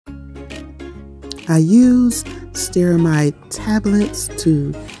I use stearamide tablets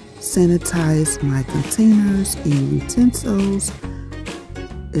to sanitize my containers and utensils.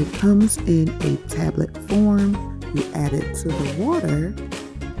 It comes in a tablet form. You add it to the water,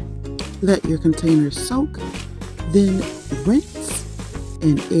 let your container soak, then rinse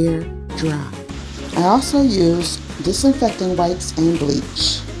and air dry. I also use disinfectant wipes and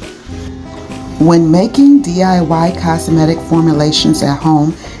bleach. When making DIY cosmetic formulations at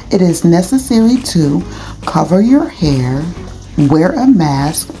home, it is necessary to cover your hair, wear a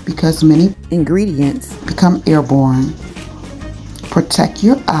mask because many ingredients become airborne, protect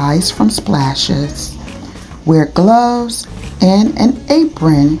your eyes from splashes, wear gloves and an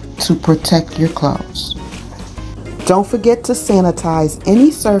apron to protect your clothes. Don't forget to sanitize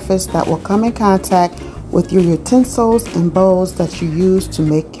any surface that will come in contact with your utensils and bowls that you use to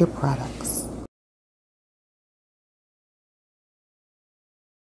make your product.